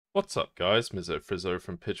What's up guys, MizzoFrizzo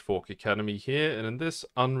from Pitchfork Academy here, and in this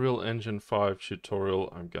Unreal Engine 5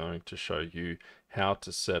 tutorial I'm going to show you how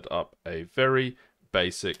to set up a very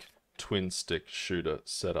basic twin stick shooter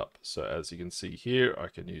setup. So as you can see here, I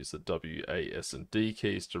can use the W, A, S and D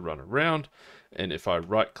keys to run around, and if I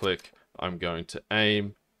right click I'm going to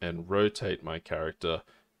aim and rotate my character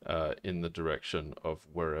in the direction of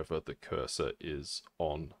wherever the cursor is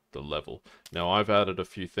on the level. Now I've added a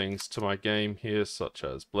few things to my game here, such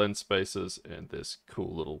as blend spaces and this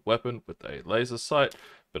cool little weapon with a laser sight,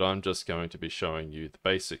 but I'm just going to be showing you the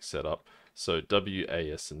basic setup. So W,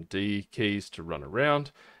 A, S and D keys to run around,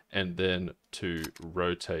 and then to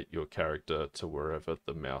rotate your character to wherever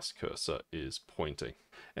the mouse cursor is pointing.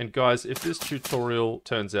 And guys, if this tutorial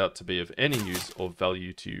turns out to be of any use or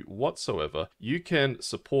value to you whatsoever, you can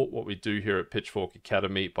support what we do here at Pitchfork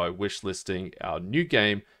Academy by wishlisting our new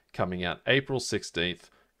game coming out April 16th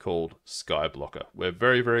called Skyblocker. We're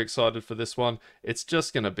very excited for this one. It's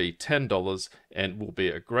just going to be $10 and will be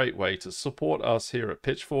a great way to support us here at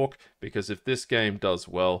Pitchfork, because if this game does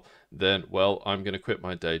well, then, well, I'm going to quit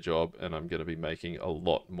my day job and I'm going to be making a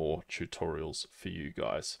lot more tutorials for you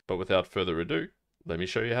guys. But without further ado, let me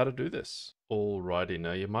show you how to do this. Alrighty,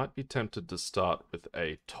 now you might be tempted to start with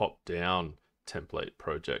a top-down template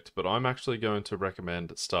project, but I'm actually going to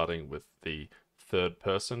recommend starting with the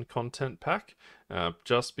third-person content pack,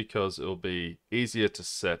 just because it'll be easier to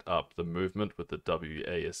set up the movement with the W,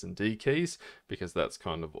 A, S and D keys, because that's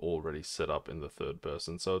kind of already set up in the third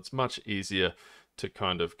person. So it's much easier to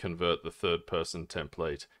kind of convert the third person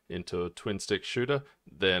template into a twin stick shooter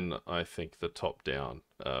than I think the top down,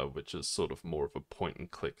 which is sort of more of a point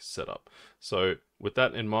and click setup. So with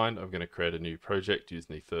that in mind, I'm going to create a new project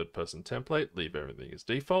using the third person template, leave everything as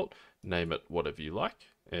default, name it whatever you like,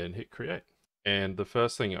 and hit create. And the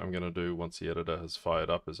first thing I'm going to do once the editor has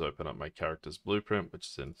fired up is open up my character's blueprint, which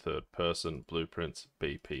is in third person, blueprints,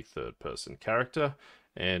 BP third person character.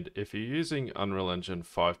 And if you're using Unreal Engine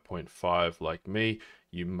 5.5 like me,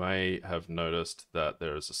 you may have noticed that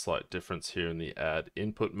there is a slight difference here in the add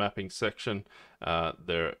input mapping section.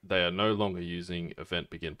 They are no longer using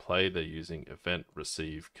event begin play, they're using event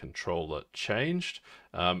receive controller changed.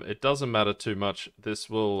 It doesn't matter too much.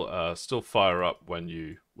 This will still fire up when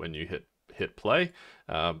you hit play,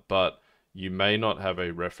 but you may not have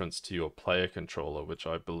a reference to your player controller, which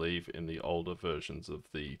I believe in the older versions of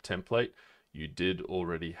the template you did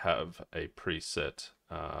already have a preset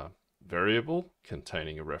variable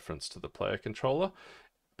containing a reference to the player controller.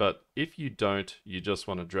 But if you don't, you just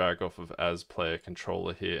want to drag off of as player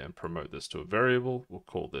controller here and promote this to a variable. We'll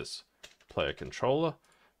call this player controller.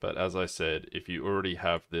 But as I said, if you already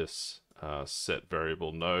have this set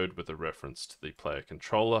variable node with a reference to the player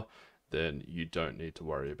controller, then you don't need to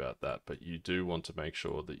worry about that. But you do want to make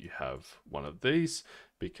sure that you have one of these,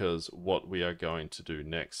 because what we are going to do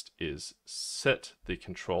next is set the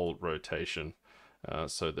control rotation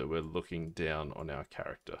so that we're looking down on our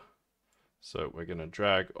character. So we're going to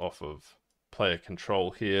drag off of player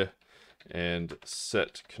control here and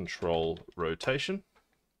set control rotation.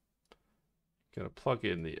 I'm going to plug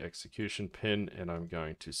in the execution pin, and I'm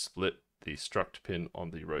going to split the struct pin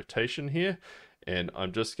on the rotation here, and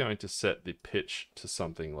I'm just going to set the pitch to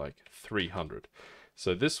something like 300.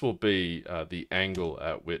 So this will be the angle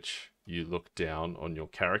at which you look down on your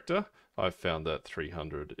character. I've found that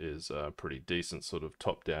 300 is a pretty decent sort of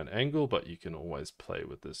top-down angle, but you can always play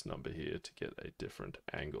with this number here to get a different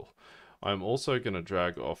angle. I'm also going to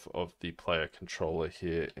drag off of the player controller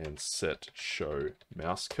here and set show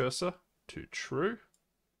mouse cursor to true.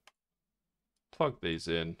 Plug these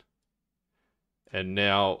in. And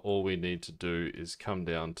now all we need to do is come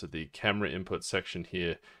down to the camera input section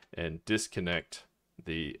here and disconnect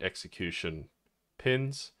the execution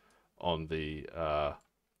pins on the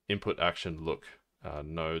input action look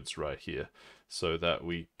nodes right here, so that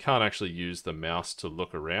we can't actually use the mouse to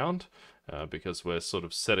look around because we're sort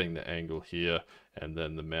of setting the angle here, and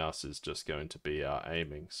then the mouse is just going to be our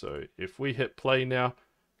aiming. So if we hit play now,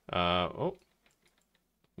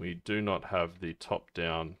 we do not have the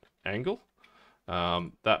top-down angle.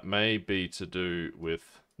 That may be to do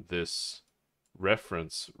with this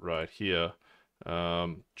reference right here.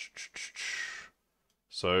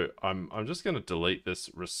 So I'm just going to delete this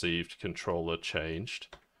received controller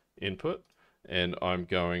changed input, and I'm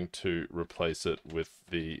going to replace it with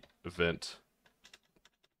the event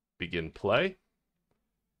begin play.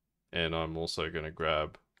 And I'm also going to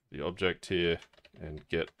grab the object here and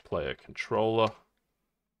get player controller,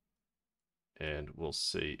 and we'll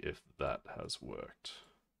see if that has worked.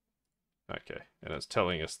 Okay, and it's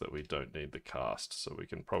telling us that we don't need the cast, so we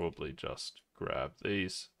can probably just grab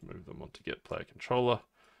these, move them onto get player controller,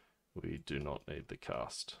 We do not need the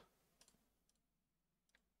cast.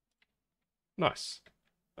 Nice.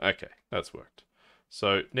 Okay, that's worked.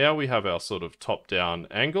 So now we have our sort of top-down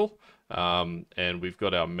angle, and we've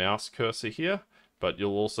got our mouse cursor here, but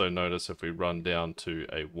you'll also notice if we run down to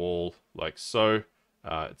a wall like so,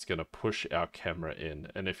 it's going to push our camera in.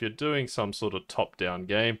 And if you're doing some sort of top-down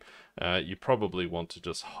game, you probably want to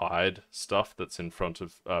just hide stuff that's in front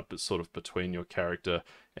of, sort of between your character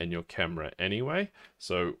and your camera anyway.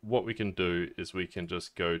 So what we can do is we can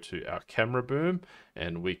just go to our camera boom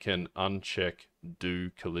and we can uncheck do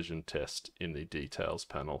collision test in the details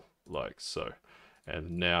panel like so.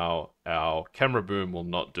 And now our camera boom will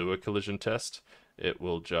not do a collision test. It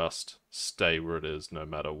will just stay where it is no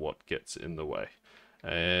matter what gets in the way.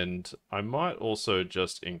 And I might also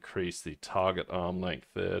just increase the target arm length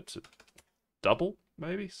there to double,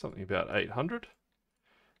 maybe something about 800.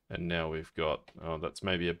 And now we've got, oh, that's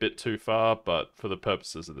maybe a bit too far, but for the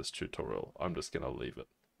purposes of this tutorial, I'm just going to leave it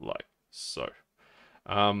like so.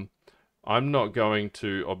 I'm not going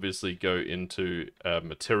to obviously go into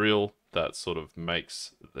material that sort of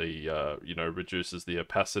makes the, reduces the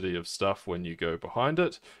opacity of stuff when you go behind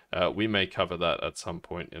it. We may cover that at some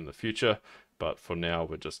point in the future, but for now,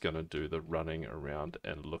 we're just going to do the running around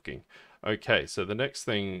and looking. Okay, so the next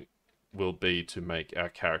thing will be to make our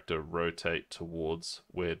character rotate towards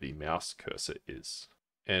where the mouse cursor is.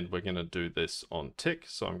 And we're going to do this on tick.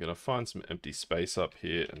 So I'm going to find some empty space up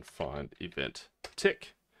here and find event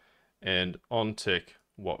tick. And on tick,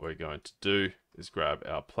 what we're going to do is grab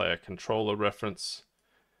our player controller reference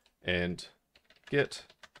and get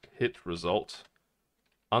hit result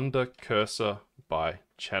under cursor by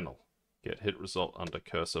channel. Get hit result under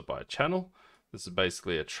cursor by channel. This is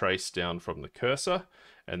basically a trace down from the cursor.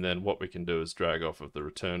 And then what we can do is drag off of the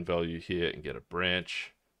return value here and get a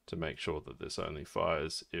branch to make sure that this only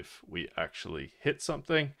fires if we actually hit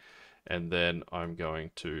something. And then I'm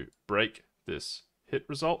going to break this hit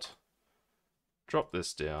result, drop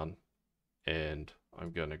this down, and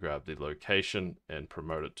I'm going to grab the location and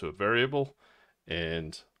promote it to a variable.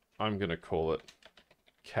 And I'm going to call it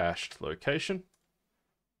cached location.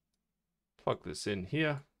 Plug this in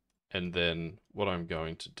here. And then what I'm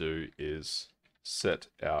going to do is set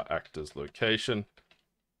our actor's location,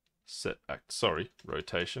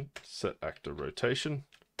 rotation, set actor rotation.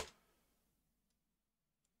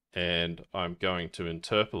 And I'm going to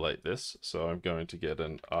interpolate this. So I'm going to get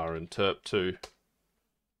an rinterp2.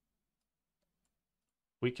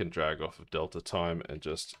 We can drag off of delta time and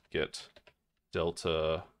just get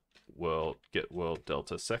delta world, get world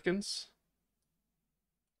delta seconds.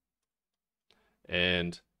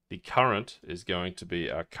 And the current is going to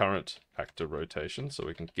be our current actor rotation. So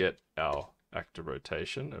we can get our actor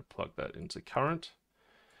rotation and plug that into current.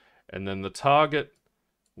 And then the target,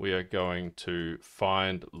 we are going to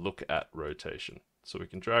find look at rotation. So we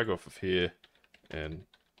can drag off of here and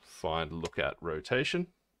find look at rotation.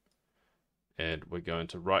 And we're going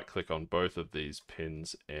to right click on both of these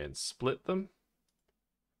pins and split them.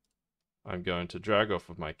 I'm going to drag off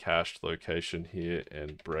of my cached location here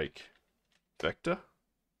and break vector.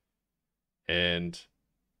 And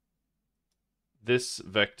this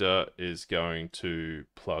vector is going to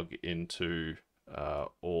plug into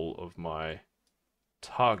all of my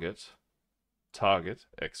target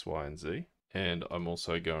X, Y, and Z. And I'm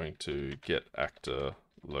also going to get actor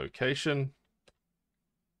location.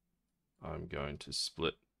 I'm going to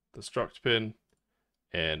split the struct pin,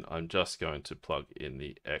 and I'm just going to plug in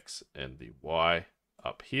the X and the Y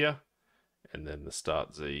up here. And then the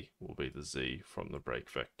start Z will be the Z from the break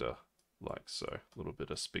vector, like so. A little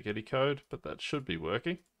bit of spaghetti code, but that should be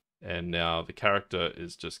working. And now the character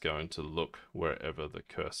is just going to look wherever the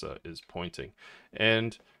cursor is pointing.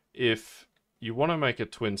 And if you want to make a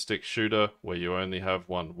twin stick shooter where you only have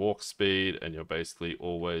one walk speed and you're basically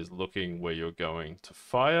always looking where you're going to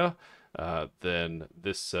fire, then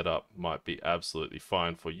this setup might be absolutely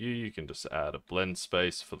fine for you. You can just add a blend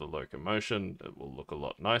space for the locomotion. It will look a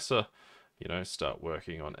lot nicer. You know, start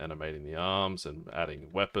working on animating the arms and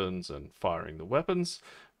adding weapons and firing the weapons.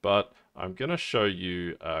 But I'm going to show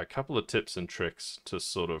you a couple of tips and tricks to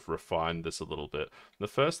sort of refine this a little bit. The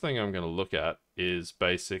first thing I'm going to look at is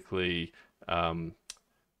basically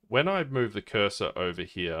when I move the cursor over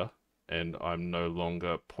here and I'm no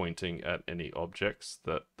longer pointing at any objects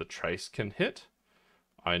that the trace can hit,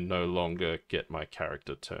 I no longer get my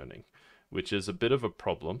character turning, which is a bit of a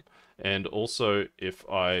problem. And also if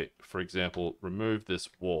I, for example, remove this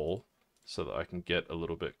wall so that I can get a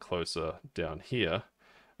little bit closer down here,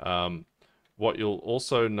 what you'll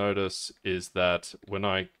also notice is that when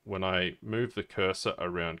I move the cursor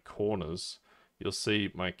around corners, you'll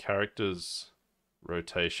see my character's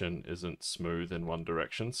rotation isn't smooth in one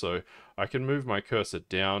direction. So I can move my cursor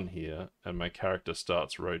down here and my character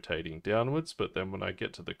starts rotating downwards, but then when I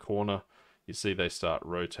get to the corner, you see they start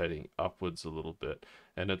rotating upwards a little bit.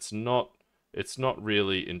 And it's not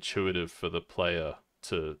really intuitive for the player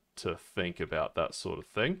to think about that sort of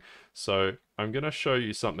thing. So I'm going to show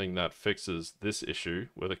you something that fixes this issue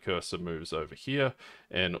where the cursor moves over here,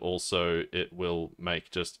 and also it will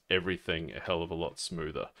make just everything a hell of a lot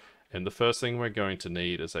smoother. And the first thing we're going to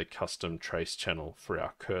need is a custom trace channel for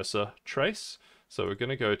our cursor trace. So we're going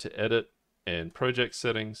to go to Edit and Project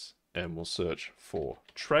Settings, and we'll search for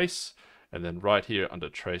Trace. And then right here under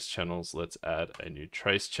Trace Channels, let's add a new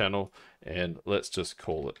trace channel, and let's just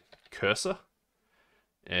call it Cursor.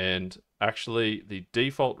 And actually the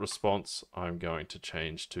default response I'm going to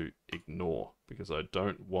change to Ignore, because I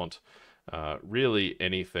don't want really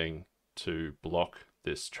anything to block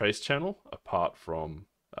this trace channel apart from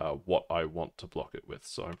what I want to block it with.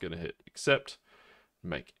 So I'm going to hit Accept,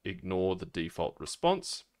 make Ignore the default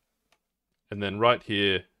response. And then right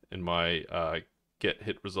here in my Get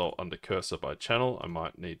Hit Result under Cursor by Channel, I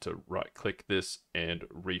might need to right click this and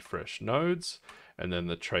refresh nodes. And then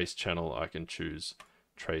the trace channel, I can choose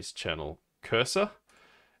Trace Channel Cursor.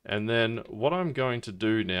 And then what I'm going to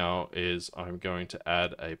do now is I'm going to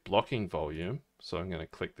add a blocking volume. So I'm going to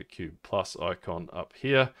click the cube plus icon up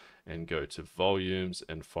here and go to volumes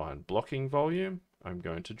and find blocking volume. I'm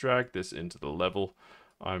going to drag this into the level.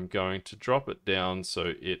 I'm going to drop it down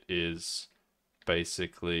so it is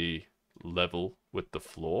basically level with the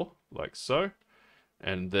floor, like so.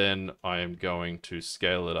 And then I am going to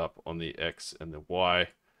scale it up on the X and the Y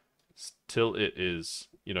till it is,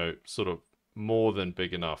 you know, sort of more than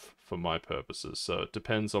big enough for my purposes. So it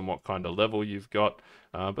depends on what kind of level you've got,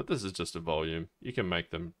 but this is just a volume. You can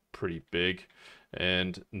make them pretty big.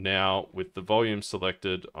 And now with the volume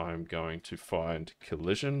selected, I'm going to find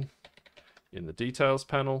collision in the details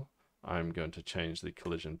panel. I'm going to change the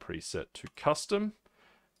collision preset to custom,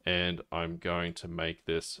 and I'm going to make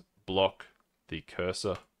this block the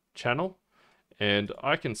cursor channel, and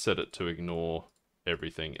I can set it to ignore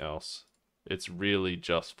everything else. It's really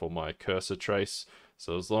just for my cursor trace.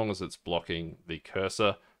 So as long as it's blocking the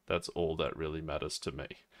cursor, that's all that really matters to me.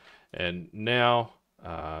 And now,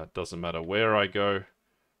 doesn't matter where I go,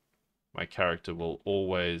 my character will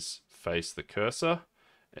always face the cursor,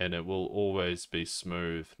 and it will always be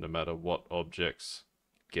smooth no matter what objects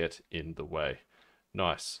get in the way.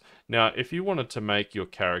 Nice. Now, if you wanted to make your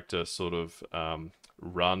character sort of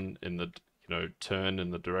run in the, turn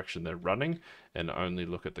in the direction they're running and only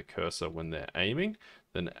look at the cursor when they're aiming,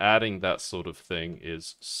 then adding that sort of thing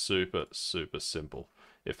is super, super simple.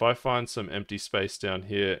 If I find some empty space down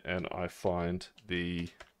here and I find the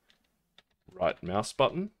right mouse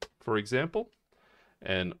button, for example,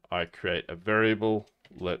 and I create a variable,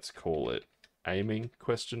 let's call it aiming ?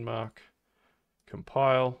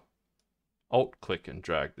 Compile, Alt click and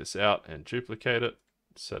drag this out and duplicate it,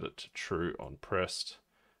 set it to true on pressed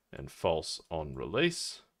and false on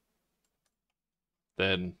release.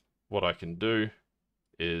 Then what I can do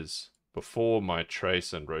is, before my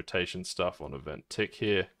trace and rotation stuff on event tick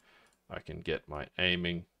here, I can get my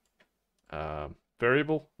aiming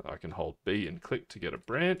variable. I can hold B and click to get a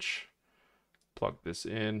branch, plug this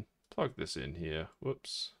in here,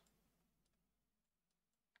 whoops.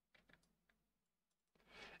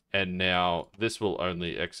 And now this will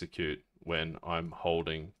only execute when I'm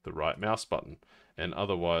holding the right mouse button, and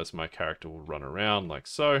otherwise my character will run around like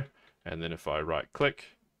so, and then if I right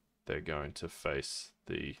click, they're going to face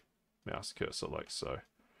the mouse cursor like so.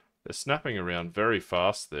 They're snapping around very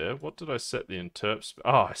fast there. What did I set the interp speed?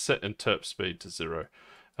 Oh, I set interp speed to 0.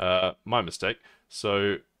 My mistake.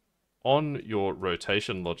 So on your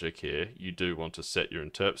rotation logic here, you do want to set your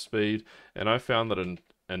interp speed, and I found that an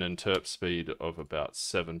interp speed of about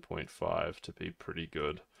 7.5 to be pretty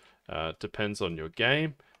good. Depends on your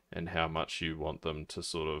game and how much you want them to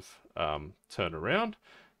sort of turn around.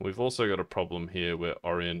 We've also got a problem here where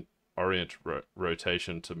orient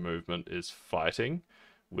rotation to movement is fighting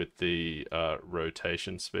with the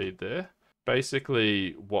rotation speed there.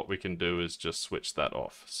 Basically, what we can do is just switch that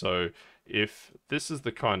off. So if this is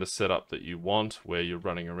the kind of setup that you want, where you're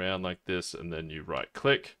running around like this and then you right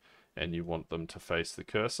click and you want them to face the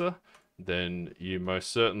cursor, then you most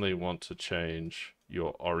certainly want to change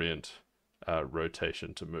your orient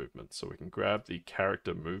rotation to movement. So we can grab the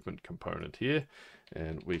character movement component here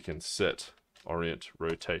and we can set orient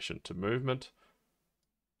rotation to movement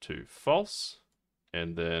to false,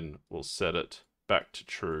 and then we'll set it back to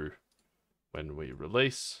true when we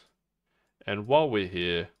release. And while we're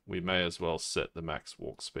here, we may as well set the max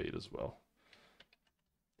walk speed as well.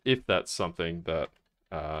 if that's something that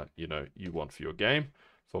you know, you want for your game.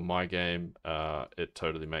 For my game, it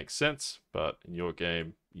totally makes sense, but in your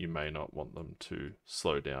game, you may not want them to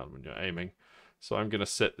slow down when you're aiming. So I'm going to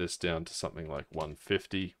set this down to something like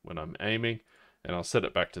 150 when I'm aiming, and I'll set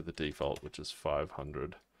it back to the default, which is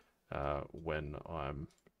 500 when I'm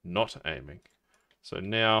not aiming. So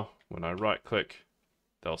now when I right click,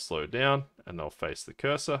 they'll slow down and they'll face the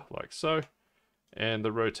cursor like so. And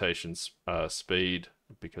the rotation speed,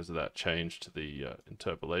 because of that change to the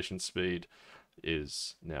interpolation speed,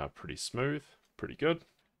 is now pretty smooth, pretty good.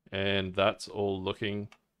 And that's all looking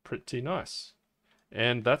pretty nice.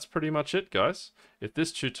 And that's pretty much it, guys. If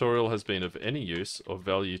this tutorial has been of any use or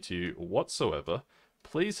value to you whatsoever,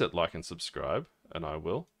 please hit like and subscribe, and I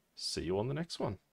will see you on the next one.